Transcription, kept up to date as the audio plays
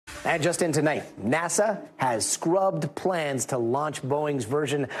And just in tonight, NASA has scrubbed plans to launch Boeing's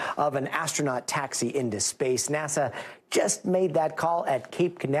version of an astronaut taxi into space. NASA just made that call at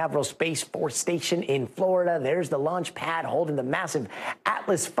Cape Canaveral Space Force Station in Florida. There's the launch pad holding the massive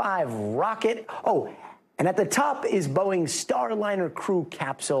Atlas V rocket. Oh, and at the top is Boeing's Starliner crew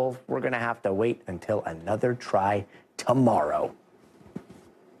capsule. We're going to have to wait until another try tomorrow.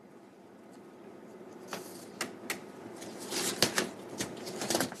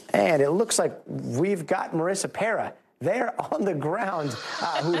 And it looks like we've got Marissa Pera there on the ground,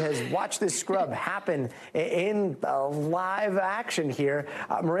 who has watched this scrub happen in live action here.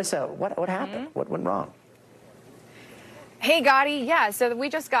 Marissa, what happened? What went wrong? Hey, Gotti. Yeah, so we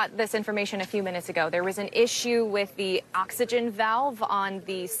just got this information a few minutes ago. There was an issue with the oxygen valve on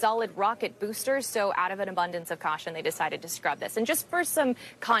the solid rocket boosters. So out of an abundance of caution, they decided to scrub this. And just for some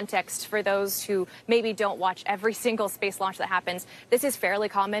context, for those who maybe don't watch every single space launch that happens, this is fairly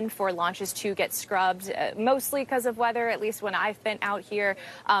common for launches to get scrubbed, mostly because of weather, at least when I've been out here.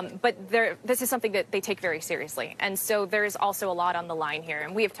 But this is something that they take very seriously. And so there's also a lot on the line here.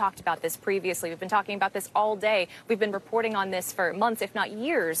 And we have talked about this previously. We've been talking about this all day. We've been reporting on this for months, if not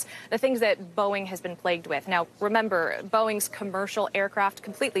years, the things that Boeing has been plagued with. Now, remember, Boeing's commercial aircraft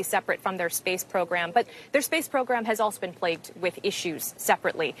completely separate from their space program, but their space program has also been plagued with issues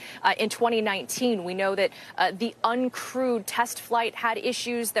separately. In 2019, we know that the uncrewed test flight had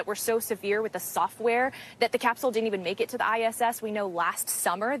issues that were so severe with the software that the capsule didn't even make it to the ISS. We know last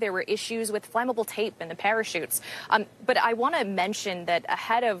summer there were issues with flammable tape in the parachutes. But I want to mention that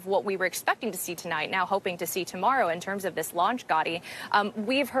ahead of what we were expecting to see tonight, now hoping to see tomorrow in terms of this launch, Gotti,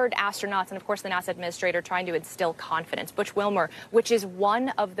 we've heard astronauts and, of course, the NASA administrator trying to instill confidence. Butch Wilmore, which is one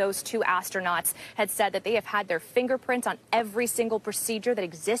of those two astronauts, had said that they have had their fingerprints on every single procedure that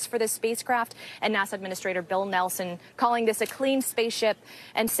exists for this spacecraft. And NASA Administrator Bill Nelson calling this a clean spaceship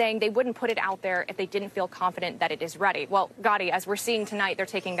and saying they wouldn't put it out there if they didn't feel confident that it is ready. Well, Gotti, as we're seeing tonight, they're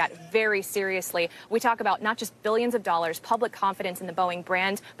taking that very seriously. We talk about not just billions of dollars, public confidence in the Boeing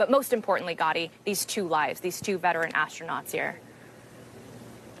brand, but most importantly, Gotti, these two lives, these two veteran astronauts here.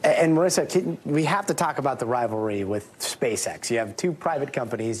 And Marissa, we have to talk about the rivalry with SpaceX. You have two private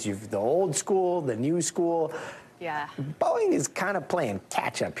companies. You've the old school, the new school. Yeah. Boeing is kind of playing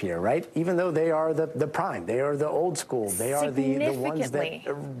catch up here, right? Even though they are the prime, they are the old school, they are the ones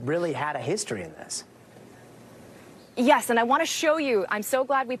that really had a history in this. Yes, and I want to show you, I'm so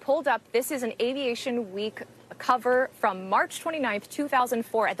glad we pulled up. This is an Aviation Week cover from March 29th,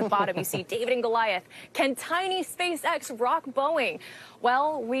 2004. At the bottom, you see David and Goliath. Can tiny SpaceX rock Boeing?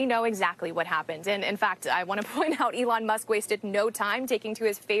 Well, we know exactly what happened. And in fact, I want to point out Elon Musk wasted no time taking to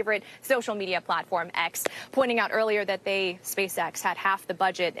his favorite social media platform, X, pointing out earlier that SpaceX had half the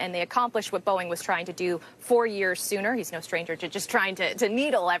budget and they accomplished what Boeing was trying to do 4 years sooner. He's no stranger to just trying to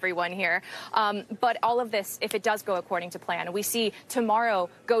needle everyone here. But all of this, if it does go according to plan, and we see tomorrow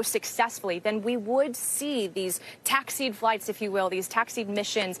go successfully, then we would see these taxied flights, if you will, these taxied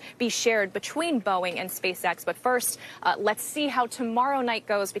missions be shared between Boeing and SpaceX. But first, let's see how tomorrow night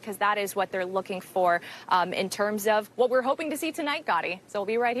goes, because that is what they're looking for in terms of what we're hoping to see tonight, Gotti. So we'll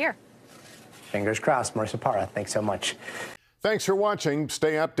be right here. Fingers crossed. Marissa Pera, thanks so much. Thanks for watching.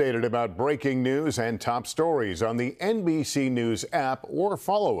 Stay updated about breaking news and top stories on the NBC News app or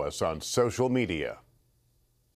follow us on social media.